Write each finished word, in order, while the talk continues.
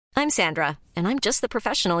I'm Sandra, and I'm just the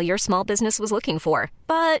professional your small business was looking for.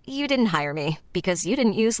 But you didn't hire me because you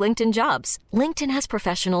didn't use LinkedIn Jobs. LinkedIn has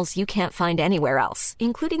professionals you can't find anywhere else,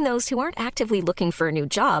 including those who aren't actively looking for a new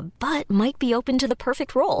job, but might be open to the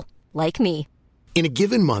perfect role, like me. In a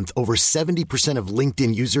given month, over 70% of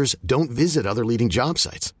LinkedIn users don't visit other leading job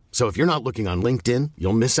sites. So if you're not looking on LinkedIn,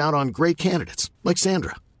 you'll miss out on great candidates like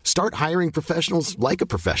Sandra. Start hiring professionals like a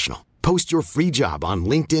professional. Post your free job on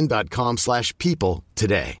linkedin.com/people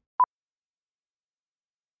today.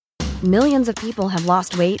 Millions of people have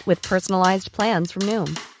lost weight with personalized plans from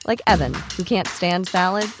Noom. Like Evan, who can't stand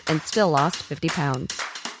salads and still lost 50 pounds.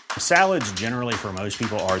 Salads generally for most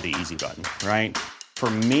people are the easy button, right? For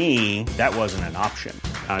me, that wasn't an option.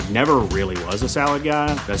 I never really was a salad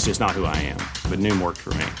guy. That's just not who I am. But Noom worked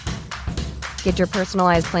for me. Get your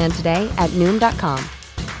personalized plan today at Noom.com.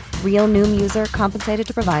 Real Noom user compensated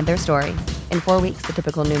to provide their story. In 4 weeks, the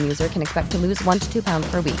typical Noom user can expect to lose 1 to 2 pounds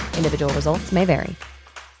per week. Individual results may vary.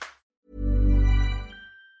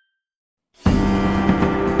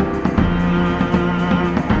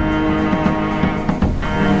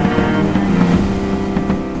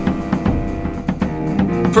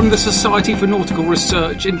 From the Society for Nautical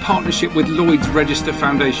Research in partnership with Lloyd's Register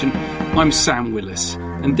Foundation, I'm Sam Willis,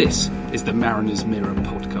 and this is the Mariner's Mirror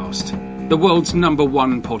podcast, the world's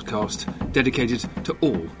 #1 podcast dedicated to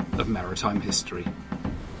all of maritime history.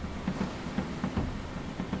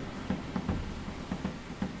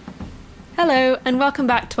 Hello, and welcome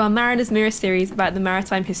back to our Mariner's Mirror series about the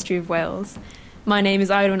maritime history of Wales. My name is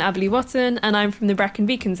Iron Aberley-Watton, and I'm from the Brecon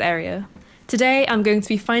Beacons area. Today, I'm going to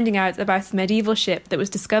be finding out about a medieval ship that was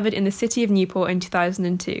discovered in the city of Newport in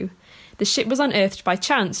 2002. The ship was unearthed by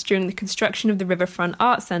chance during the construction of the Riverfront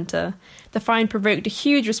Art Centre. The find provoked a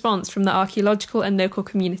huge response from the archaeological and local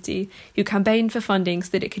community, who campaigned for funding so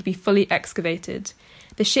that it could be fully excavated.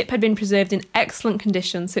 The ship had been preserved in excellent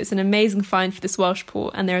condition, so it's an amazing find for this Welsh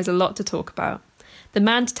port, and there is a lot to talk about. The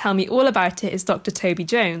man to tell me all about it is Dr. Toby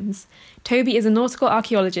Jones. Toby is a nautical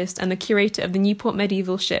archaeologist and the curator of the Newport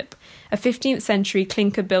medieval ship, a 15th century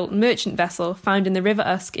clinker-built merchant vessel found in the River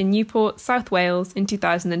Usk in Newport, South Wales in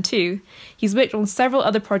 2002. He's worked on several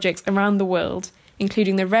other projects around the world,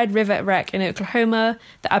 including the Red River wreck in Oklahoma,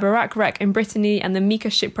 the Abarak wreck in Brittany, and the Mika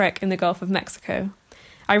shipwreck in the Gulf of Mexico.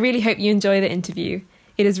 I really hope you enjoy the interview.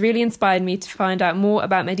 It has really inspired me to find out more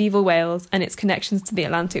about medieval Wales and its connections to the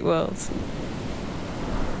Atlantic world.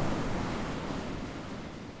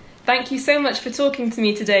 Thank you so much for talking to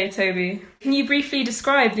me today, Toby. Can you briefly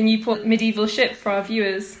describe the Newport medieval ship for our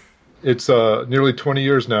viewers? It's nearly 20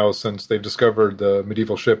 years now since they've discovered the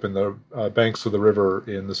medieval ship in the banks of the river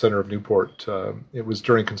in the center of Newport. It was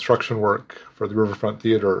during construction work for the Riverfront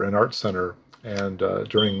Theatre and Arts Center, and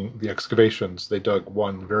during the excavations, they dug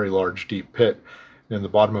one very large, deep pit. And in the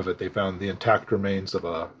bottom of it, they found the intact remains of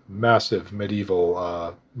a massive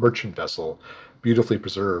medieval merchant vessel, beautifully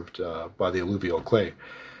preserved by the alluvial clay.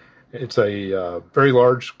 It's a very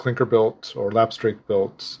large clinker-built or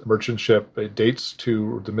lapstrake-built merchant ship. It dates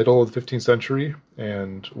to the middle of the 15th century,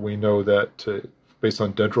 and we know that based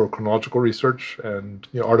on dendrochronological research and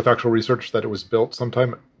artifactual research that it was built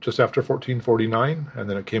sometime just after 1449, and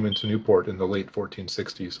then it came into Newport in the late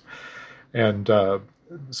 1460s. And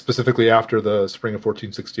specifically after the spring of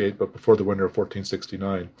 1468, but before the winter of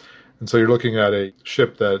 1469. And so you're looking at a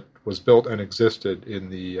ship that was built and existed in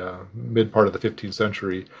the mid part of the 15th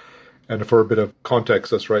century. And for a bit of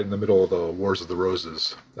context, that's right in the middle of the Wars of the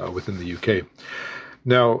Roses within the UK.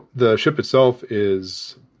 Now, the ship itself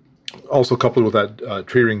is also coupled with that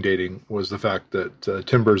tree ring dating was the fact that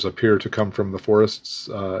timbers appear to come from the forests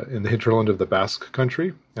in the hinterland of the Basque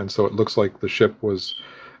country. And so it looks like the ship was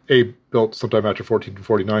A, built sometime after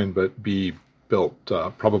 1449, but B, built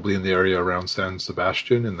probably in the area around San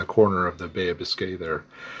Sebastian in the corner of the Bay of Biscay there.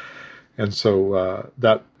 And so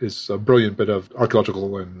that is a brilliant bit of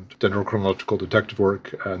archaeological and dendrochronological detective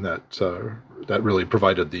work, and that really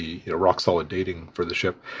provided the rock-solid dating for the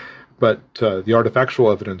ship. But the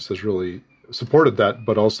artifactual evidence has really supported that,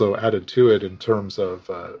 but also added to it in terms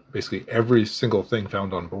of basically every single thing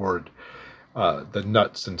found on board. The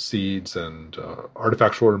nuts and seeds and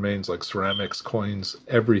artifactual remains like ceramics, coins,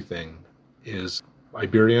 everything is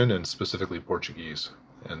Iberian and specifically Portuguese.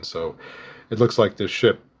 And so it looks like this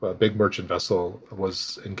ship, a big merchant vessel,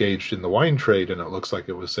 was engaged in the wine trade, and it looks like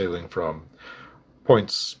it was sailing from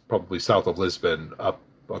points probably south of Lisbon up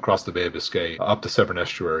across the Bay of Biscay, up the Severn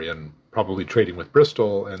Estuary, and probably trading with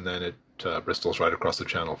Bristol, and then Bristol's right across the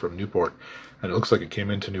channel from Newport. And it looks like it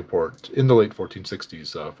came into Newport in the late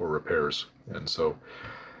 1460s for repairs. And so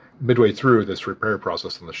midway through this repair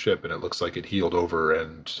process on the ship, and it looks like it heeled over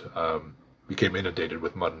and became inundated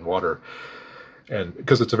with mud and water. And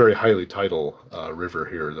because it's a very highly tidal river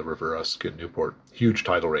here, the River Usk in Newport, huge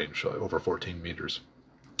tidal range, over 14 meters.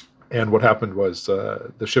 And what happened was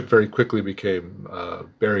the ship very quickly became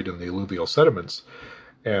buried in the alluvial sediments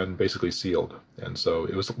and basically sealed. And so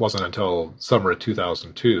it wasn't until summer of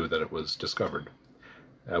 2002 that it was discovered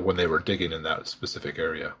when they were digging in that specific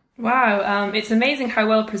area. Wow, it's amazing how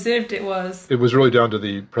well preserved it was. It was really down to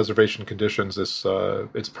the preservation conditions.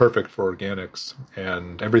 It's perfect for organics,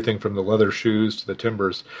 and everything from the leather shoes to the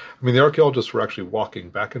timbers. I mean, the archaeologists were actually walking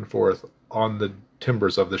back and forth on the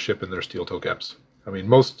timbers of the ship in their steel toe caps. I mean,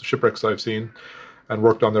 most shipwrecks I've seen and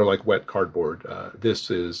worked on, they're like wet cardboard.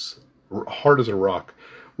 This is hard as a rock.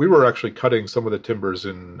 We were actually cutting some of the timbers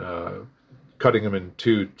cutting them in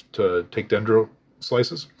two to take dendro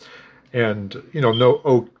slices. And, no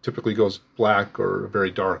oak typically goes black or a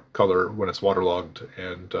very dark color when it's waterlogged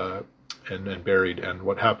and buried. And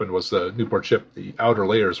what happened was the Newport ship, the outer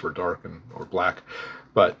layers were dark or black,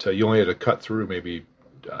 but you only had to cut through maybe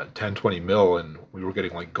 10, 20 mil, and we were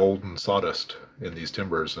getting like golden sawdust in these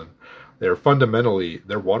timbers. And they're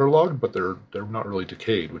waterlogged, but they're not really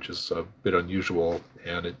decayed, which is a bit unusual.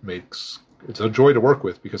 And it's a joy to work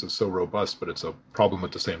with because it's so robust, but it's a problem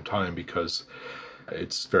at the same time because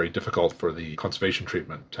it's very difficult for the conservation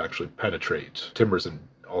treatment to actually penetrate timbers and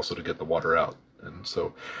also to get the water out. And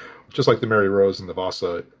so just like the Mary Rose and the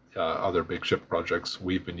Vasa, other big ship projects,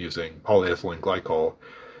 we've been using polyethylene glycol.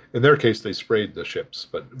 In their case, they sprayed the ships,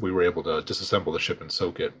 but we were able to disassemble the ship and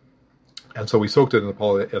soak it. And so we soaked it in the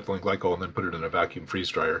polyethylene glycol and then put it in a vacuum freeze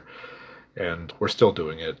dryer. And we're still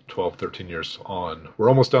doing it 12, 13 years on. We're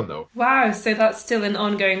almost done, though. Wow, so that's still an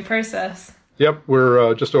ongoing process. Yep,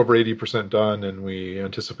 we're just over 80% done, and we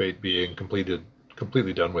anticipate being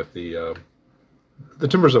completely done with the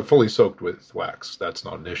timbers are fully soaked with wax. That's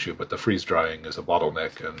not an issue, but the freeze drying is a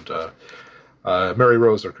bottleneck. And Mary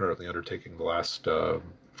Rose are currently undertaking the last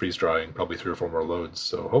freeze drying, probably 3 or 4 more loads.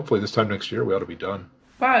 So hopefully this time next year we ought to be done.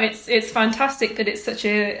 Wow, it's fantastic that it's such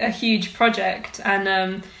a huge project.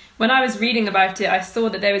 And when I was reading about it, I saw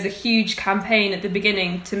that there was a huge campaign at the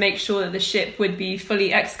beginning to make sure that the ship would be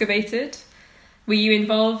fully excavated. Were you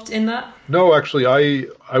involved in that? No, actually,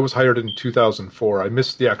 I was hired in 2004. I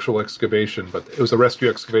missed the actual excavation, but it was a rescue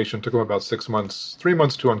excavation. It took them about 6 months, 3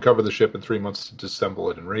 months to uncover the ship and 3 months to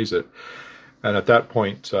disassemble it and raise it. And at that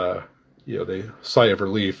point, they sigh of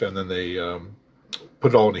relief, and then they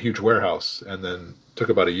put it all in a huge warehouse, and then took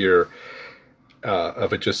about a year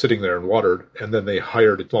of it just sitting there and watered. And then they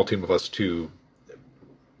hired a small team of us to,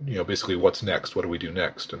 basically what's next? What do we do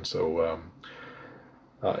next? And so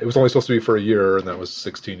it was only supposed to be for a year, and that was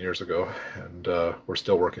 16 years ago, and we're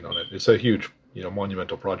still working on it. It's a huge,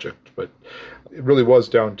 monumental project, but it really was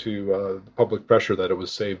down to the public pressure that it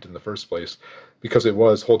was saved in the first place, because it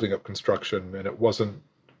was holding up construction, and it wasn't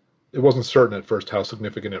certain at first how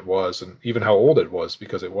significant it was, and even how old it was,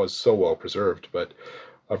 because it was so well preserved. But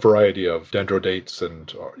a variety of dendrodates and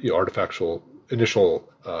artifactual initial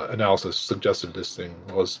analysis suggested this thing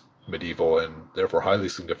was medieval and therefore highly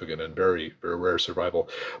significant and very, very rare survival.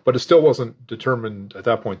 But it still wasn't determined at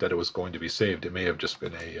that point that it was going to be saved. It may have just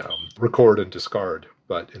been a record and discard.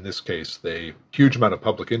 But in this case, the huge amount of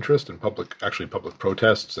public interest and public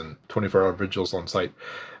protests and 24-hour vigils on site,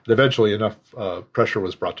 that eventually enough pressure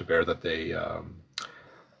was brought to bear that they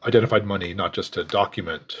identified money not just to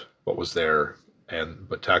document what was there,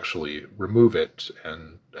 but to actually remove it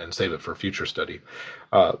and save it for future study.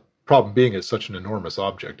 Problem being, it's such an enormous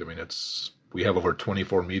object. I mean, we have over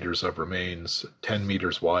 24 meters of remains, 10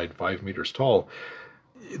 meters wide, 5 meters tall.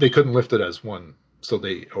 They couldn't lift it as one,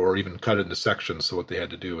 or even cut it into sections. So what they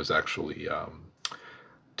had to do was actually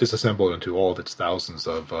disassemble it into all of its thousands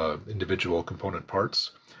of individual component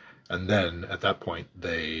parts. And then at that point,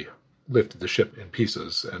 they lifted the ship in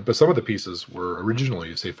pieces. But some of the pieces were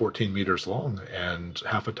originally, say, 14 meters long and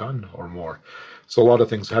half a ton or more. So a lot of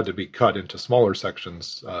things had to be cut into smaller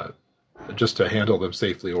sections just to handle them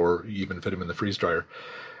safely, or even fit them in the freeze dryer.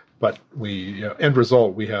 But end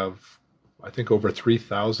result, we have, I think, over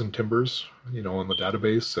 3,000 timbers, on the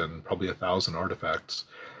database, and probably 1,000 artifacts.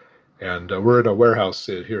 And we're in a warehouse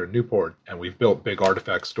here in Newport, and we've built big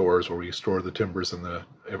artifact stores where we store the timbers and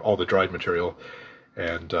all the dried material.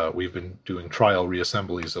 And we've been doing trial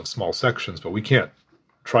reassemblies of small sections, but we can't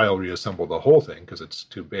trial reassemble the whole thing because it's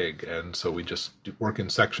too big. And so we just work in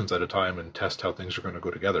sections at a time and test how things are going to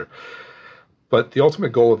go together. But the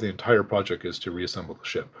ultimate goal of the entire project is to reassemble the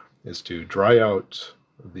ship, is to dry out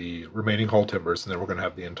the remaining hull timbers, and then we're going to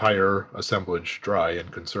have the entire assemblage dry and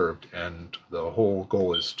conserved. And the whole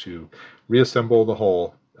goal is to reassemble the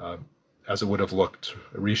hull as it would have looked,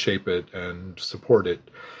 reshape it and support it,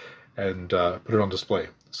 and put it on display.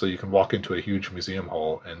 So you can walk into a huge museum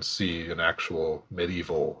hall and see an actual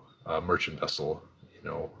medieval merchant vessel,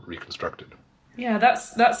 reconstructed. Yeah,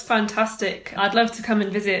 that's fantastic. I'd love to come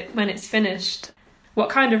and visit when it's finished. What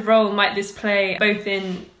kind of role might this play, both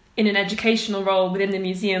in an educational role within the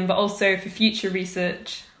museum, but also for future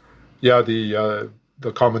research? Yeah,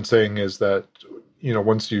 the common saying is that,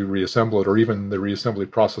 once you reassemble it, or even the reassembly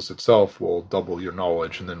process itself will double your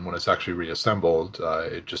knowledge. And then when it's actually reassembled,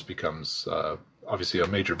 it just becomes obviously a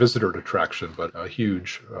major visitor attraction, but a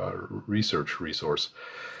huge research resource.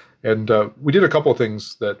 And we did a couple of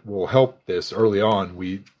things that will help this early on.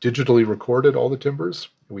 We digitally recorded all the timbers.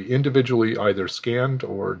 We individually either scanned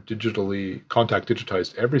or contact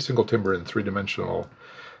digitized every single timber in three-dimensional,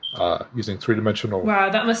 using three-dimensional. Wow,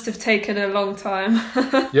 that must have taken a long time.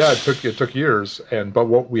 Yeah, it took years. But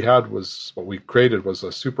what we created was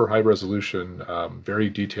a super high-resolution, very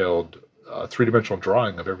detailed three-dimensional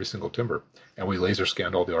drawing of every single timber. And we laser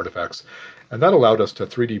scanned all the artifacts. And that allowed us to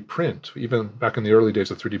 3D print. Even back in the early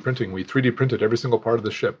days of 3D printing, we 3D printed every single part of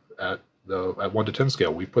the ship at 1:10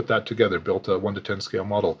 scale. We put that together, built a 1:10 scale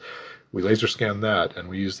model. We laser scanned that, and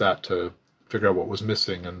we used that to figure out what was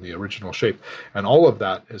missing in the original shape. And all of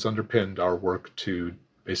that has underpinned our work to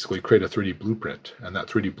basically create a 3D blueprint. And that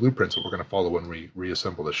 3D blueprint is what we're going to follow when we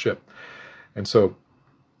reassemble the ship. And so,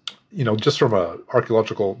 just from a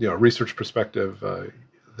archaeological, research perspective,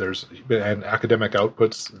 there's and academic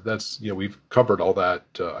outputs. That's we've covered all that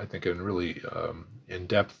I think in really in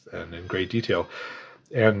depth and in great detail.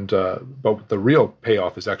 And but the real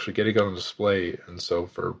payoff is actually getting it on display. And so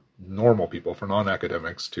for normal people, for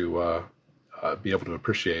non-academics, to be able to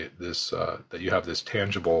appreciate this, that you have this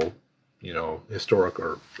tangible, historic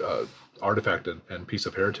or artifact and piece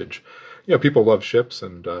of heritage. People love ships,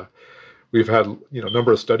 and we've had a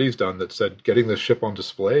number of studies done that said getting this ship on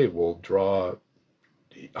display will draw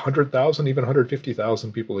 100,000, even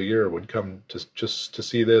 150,000 people a year would come just to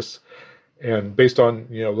see this. And based on,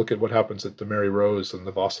 look at what happens at the Mary Rose and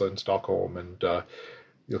the Vasa in Stockholm, and you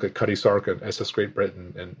look at Cutty Sark and SS Great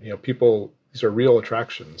Britain, and people, these are real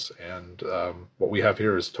attractions. And what we have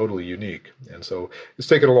here is totally unique. And so it's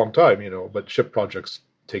taken a long time, but ship projects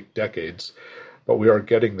take decades. But we are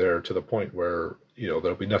getting there to the point where,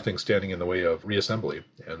 there'll be nothing standing in the way of reassembly.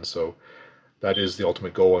 And so that is the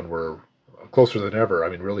ultimate goal, and we're closer than ever. I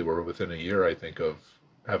mean, really, we're within a year, I think, of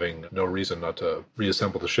having no reason not to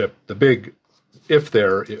reassemble the ship. The big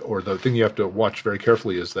or the thing you have to watch very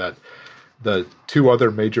carefully is that the two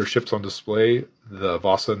other major ships on display, the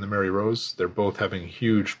Vasa and the Mary Rose, they're both having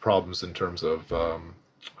huge problems in terms of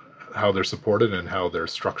how they're supported and how they're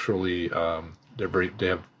structurally,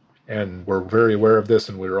 and we're very aware of this,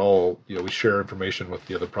 and we're all, we share information with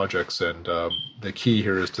the other projects, and the key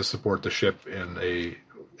here is to support the ship in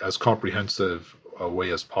as comprehensive a way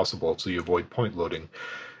as possible so you avoid point loading.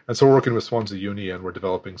 And so we're working with Swansea Uni, and we're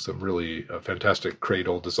developing some really fantastic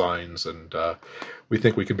cradle designs, and we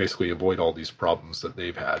think we can basically avoid all these problems that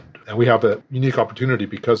they've had. And we have a unique opportunity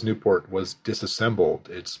because Newport was disassembled.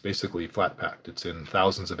 It's basically flat packed. It's in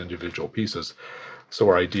thousands of individual pieces. So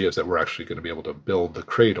our idea is that we're actually going to be able to build the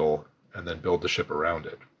cradle and then build the ship around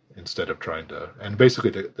it instead of trying to. And basically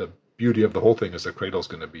the beauty of the whole thing is the cradle is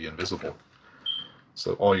going to be invisible.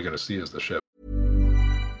 So all you're going to see is the ship.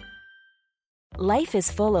 Life is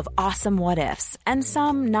full of awesome what-ifs, and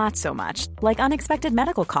some not so much, like unexpected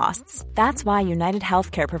medical costs. That's why United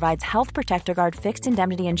Healthcare provides Health Protector Guard fixed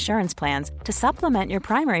indemnity insurance plans to supplement your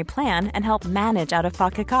primary plan and help manage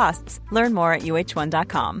out-of-pocket costs. Learn more at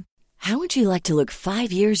uh1.com. How would you like to look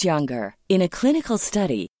 5 years younger? In a clinical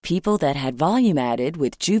study, people that had volume added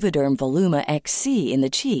with Juvederm Voluma XC in the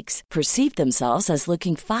cheeks perceived themselves as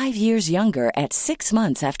looking 5 years younger at 6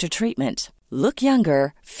 months after treatment. Look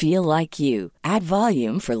younger, feel like you. Add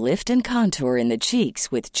volume for lift and contour in the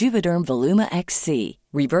cheeks with Juvederm Voluma XC.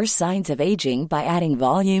 Reverse signs of aging by adding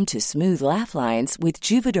volume to smooth laugh lines with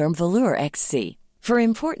Juvederm Volure XC. For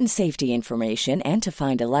important safety information and to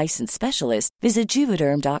find a licensed specialist, visit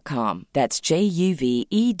Juvederm.com. That's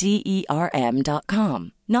JUVEDERM.com.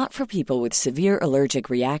 Not for people with severe allergic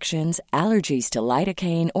reactions, allergies to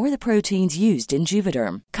lidocaine, or the proteins used in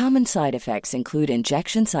Juvederm. Common side effects include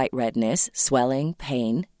injection site redness, swelling,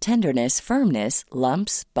 pain, tenderness, firmness,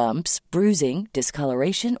 lumps, bumps, bruising,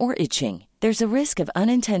 discoloration, or itching. There's a risk of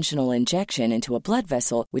unintentional injection into a blood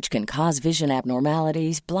vessel, which can cause vision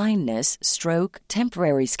abnormalities, blindness, stroke,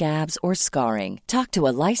 temporary scabs, or scarring. Talk to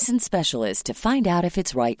a licensed specialist to find out if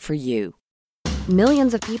it's right for you.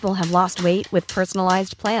 Millions of people have lost weight with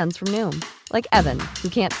personalized plans from Noom. Like Evan, who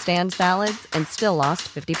can't stand salads and still lost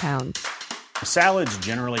 50 pounds. Salads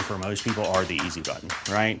generally for most people are the easy button,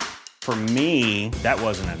 right? For me, that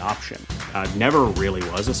wasn't an option. I never really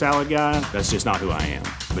was a salad guy. That's just not who I am.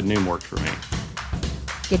 But Noom worked for me.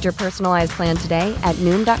 Get your personalized plan today at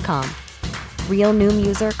Noom.com. Real Noom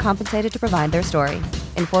user compensated to provide their story.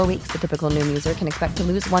 In 4 weeks, the typical Noom user can expect to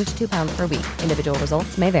lose 1 to 2 pounds per week. Individual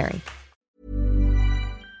results may vary.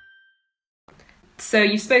 So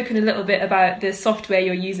you've spoken a little bit about the software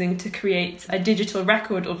you're using to create a digital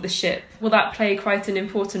record of the ship. Will that play quite an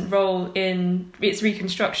important role in its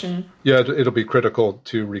reconstruction? Yeah, it'll be critical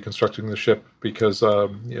to reconstructing the ship because,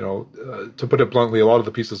 to put it bluntly, a lot of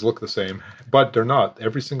the pieces look the same, but they're not.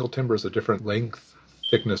 Every single timber is a different length,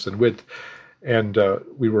 thickness, and width. And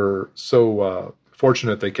we were so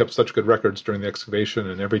fortunate they kept such good records during the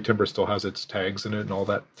excavation, and every timber still has its tags in it and all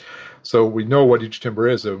that. So we know what each timber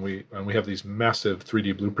is, and we have these massive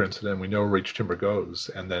 3D blueprints, and then we know where each timber goes.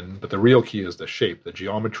 But the real key is the shape, the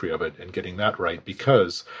geometry of it, and getting that right,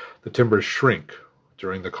 because the timbers shrink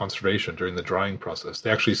during the conservation, during the drying process.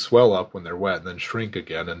 They actually swell up when they're wet and then shrink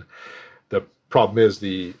again. And the problem is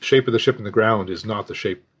the shape of the ship in the ground is not the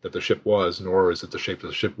shape that the ship was, nor is it the shape that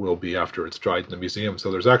the ship will be after it's dried in the museum. So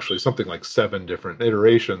there's actually something like 7 different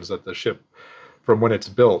iterations of the ship from when it's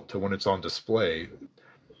built to when it's on display.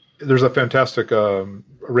 There's a fantastic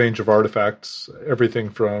range of artifacts, everything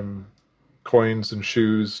from coins and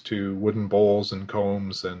shoes to wooden bowls and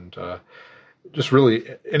combs and just really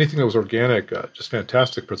anything that was organic, just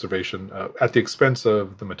fantastic preservation at the expense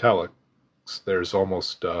of the metallics. There's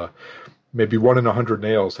almost maybe 1 in 100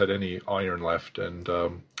 nails had any iron left. And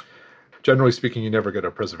generally speaking, you never get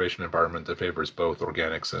a preservation environment that favors both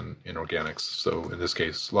organics and inorganics. So in this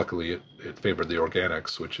case, luckily, it favored the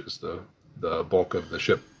organics, which is the bulk of the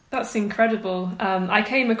ship. That's incredible. I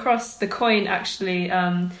came across the coin, actually.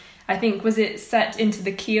 I think, was it set into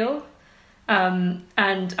the keel?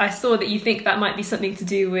 And I saw that you think that might be something to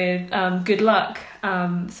do with good luck.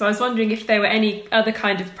 So I was wondering if there were any other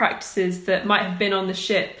kind of practices that might have been on the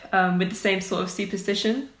ship with the same sort of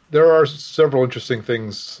superstition. There are several interesting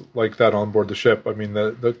things like that on board the ship. I mean,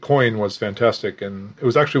 the coin was fantastic, and it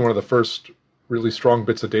was actually one of the first really strong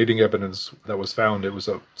bits of dating evidence that was found. It was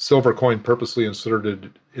a silver coin purposely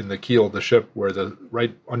inserted in the keel of the ship,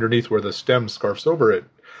 right underneath where the stem scarfs over it.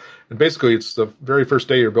 And basically, it's the very first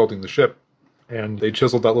day you're building the ship. And they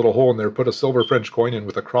chiseled that little hole in there, put a silver French coin in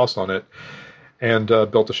with a cross on it, and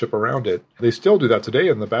built a ship around it. They still do that today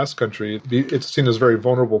in the Basque Country. It's seen as a very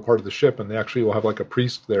vulnerable part of the ship, and they actually will have like a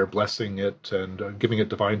priest there blessing it and giving it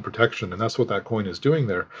divine protection. And that's what that coin is doing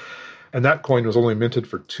there. And that coin was only minted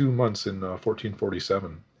for 2 months in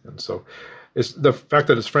 1447. And so the fact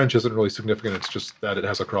that it's French isn't really significant. It's just that it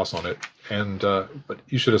has a cross on it. And but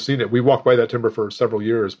you should have seen it. We walked by that timber for several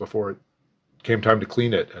years before it came time to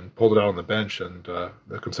clean it, and pulled it out on the bench, and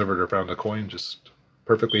the conservator found a coin just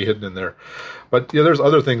perfectly hidden in there. But yeah, there's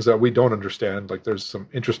other things that we don't understand. Like there's some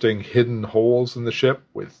interesting hidden holes in the ship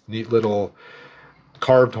with neat little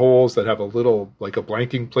carved holes that have a little, like a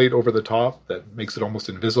blanking plate over the top that makes it almost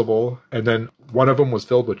invisible. And then one of them was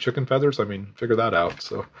filled with chicken feathers. I mean, figure that out.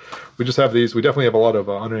 So we just have these. We definitely have a lot of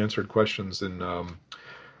unanswered questions in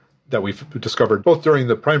that we've discovered both during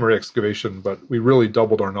the primary excavation, but we really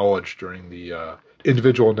doubled our knowledge during the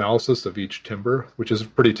individual analysis of each timber, which is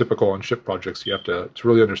pretty typical on ship projects. You have to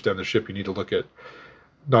really understand the ship, you need to look at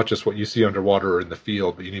not just what you see underwater or in the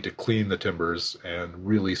field, but you need to clean the timbers and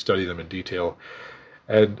really study them in detail.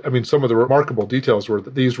 And I mean, some of the remarkable details were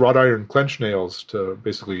that these wrought iron clench nails to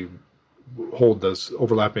basically hold those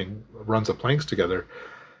overlapping runs of planks together.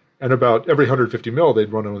 And about every 150 mil,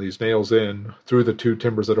 they'd run one of these nails in through the 2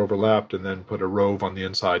 timbers that overlapped and then put a rove on the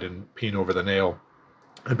inside and peen over the nail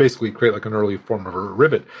and basically create like an early form of a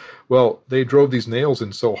rivet. Well, they drove these nails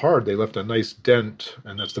in so hard, they left a nice dent,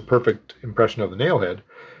 and that's the perfect impression of the nail head.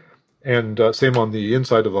 And same on the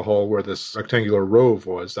inside of the hull where this rectangular rove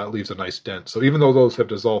was, that leaves a nice dent. So even though those have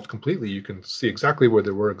dissolved completely, you can see exactly where they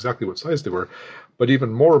were, exactly what size they were. But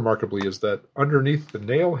even more remarkably is that underneath the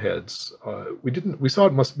nail heads, we saw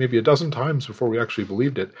it maybe a dozen times before we actually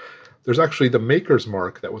believed it. There's actually the maker's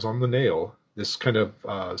mark that was on the nail, this kind of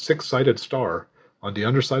 6-sided star on the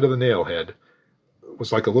underside of the nail head. It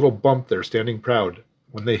was like a little bump there, standing proud.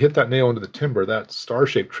 When they hit that nail into the timber, that star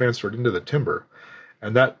shape transferred into the timber.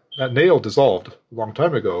 And that nail dissolved a long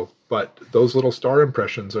time ago, but those little star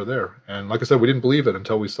impressions are there. And like I said, we didn't believe it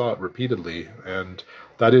until we saw it repeatedly. And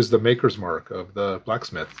that is the maker's mark of the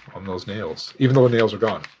blacksmith on those nails. Even though the nails are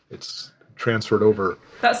gone, it's transferred over.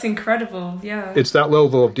 That's incredible, yeah. It's that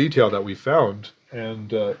level of detail that we found.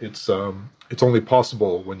 And it's only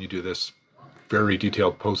possible when you do this very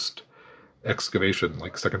detailed post-excavation,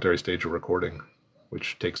 like secondary stage of recording.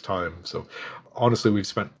 which takes time. So honestly,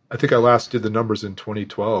 I think I last did the numbers in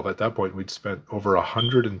 2012. At that point, we'd spent over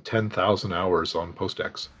 110,000 hours on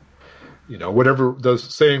post-ex. Whatever the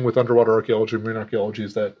saying with underwater archaeology, marine archaeology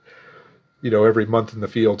is that, every month in the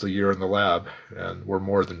field's a year in the lab, and we're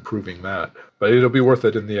more than proving that. But it'll be worth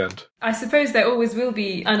it in the end. I suppose there always will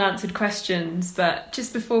be unanswered questions, but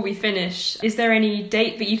just before we finish, is there any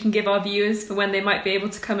date that you can give our viewers for when they might be able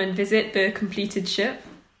to come and visit the completed ship?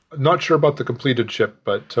 Not sure about the completed ship,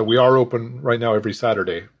 but we are open right now every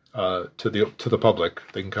Saturday to the public.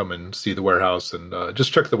 They can come and see the warehouse and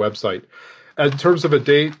just check the website. In terms of a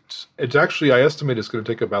date, it's actually, I estimate it's going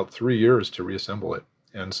to take about 3 years to reassemble it.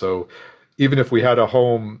 And so even if we had a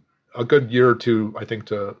good year or two, I think,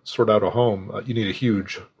 to sort out a home, you need a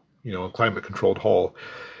huge, climate-controlled hull.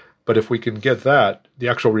 But if we can get that, the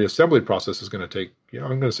actual reassembly process is going to take,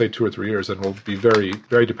 I'm going to say 2 or 3 years, and we'll be very,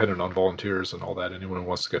 very dependent on volunteers and all that, anyone who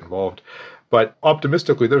wants to get involved. But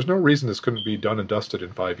optimistically, there's no reason this couldn't be done and dusted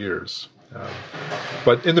in 5 years.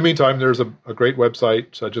 But in the meantime, there's a great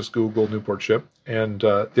website. Just Google Newport ship. And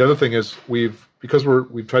the other thing is because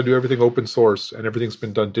we've tried to do everything open source and everything's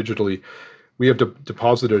been done digitally, we have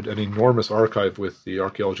deposited an enormous archive with the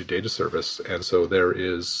Archaeology Data Service. And so there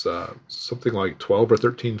is something like 12 or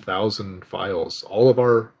 13,000 files, all of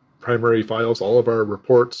our primary files, all of our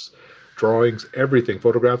reports, drawings, everything,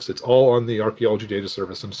 photographs. It's all on the Archaeology Data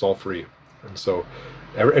Service, and it's all free. And so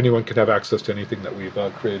anyone can have access to anything that we've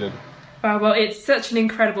created. Wow, well, it's such an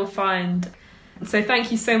incredible find. So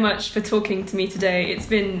thank you so much for talking to me today. It's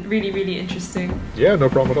been really, really interesting. Yeah, no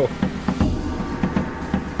problem at all.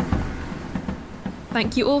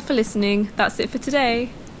 Thank you all for listening. That's it for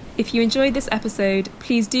today. If you enjoyed this episode,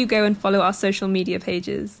 please do go and follow our social media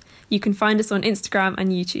pages. You can find us on Instagram and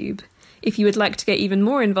YouTube. If you would like to get even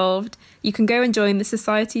more involved, you can go and join the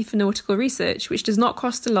Society for Nautical Research, which does not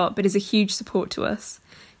cost a lot but is a huge support to us.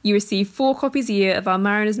 You receive 4 copies a year of our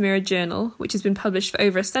Mariner's Mirror journal, which has been published for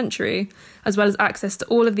over a century, as well as access to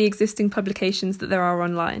all of the existing publications that there are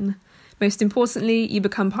online. Most importantly, you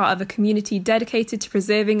become part of a community dedicated to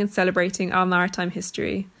preserving and celebrating our maritime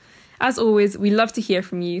history. As always, we love to hear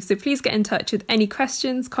from you, so please get in touch with any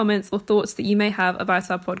questions, comments, or thoughts that you may have about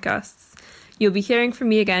our podcasts. You'll be hearing from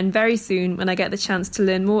me again very soon when I get the chance to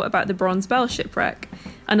learn more about the Bronze Bell shipwreck,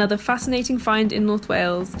 another fascinating find in North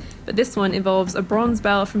Wales, but this one involves a bronze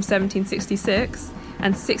bell from 1766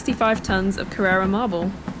 and 65 tons of Carrara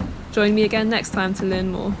marble. Join me again next time to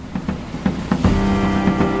learn more.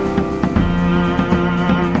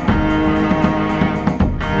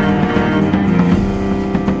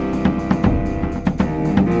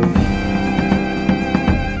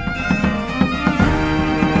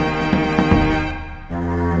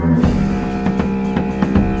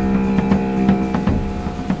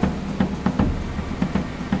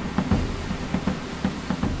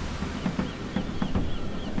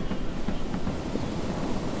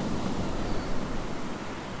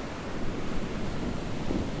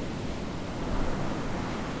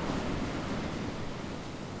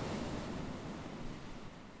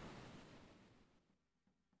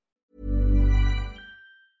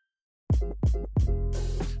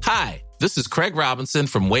 Hi, this is Craig Robinson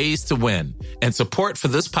from Ways to Win, and support for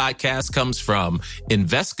this podcast comes from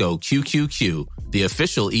Invesco QQQ, the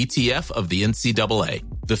official ETF of the NCAA.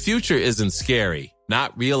 The future isn't scary.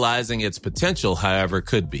 Not realizing its potential, however,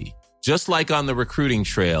 could be. Just like on the recruiting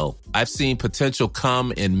trail, I've seen potential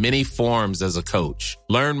come in many forms as a coach.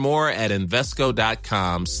 Learn more at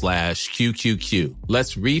Invesco.com/QQQ.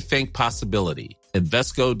 Let's rethink possibility.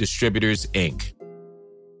 Invesco Distributors, Inc.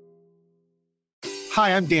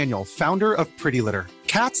 Hi, I'm Daniel, founder of Pretty Litter.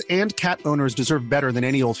 Cats and cat owners deserve better than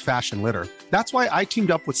any old-fashioned litter. That's why I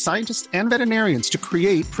teamed up with scientists and veterinarians to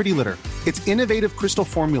create Pretty Litter. Its innovative crystal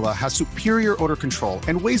formula has superior odor control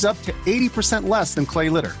and weighs up to 80% less than clay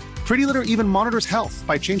litter. Pretty Litter even monitors health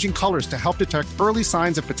by changing colors to help detect early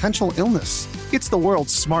signs of potential illness. It's the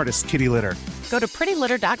world's smartest kitty litter. Go to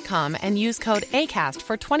prettylitter.com and use code ACAST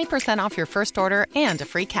for 20% off your first order and a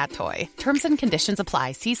free cat toy. Terms and conditions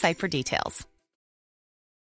apply. See site for details.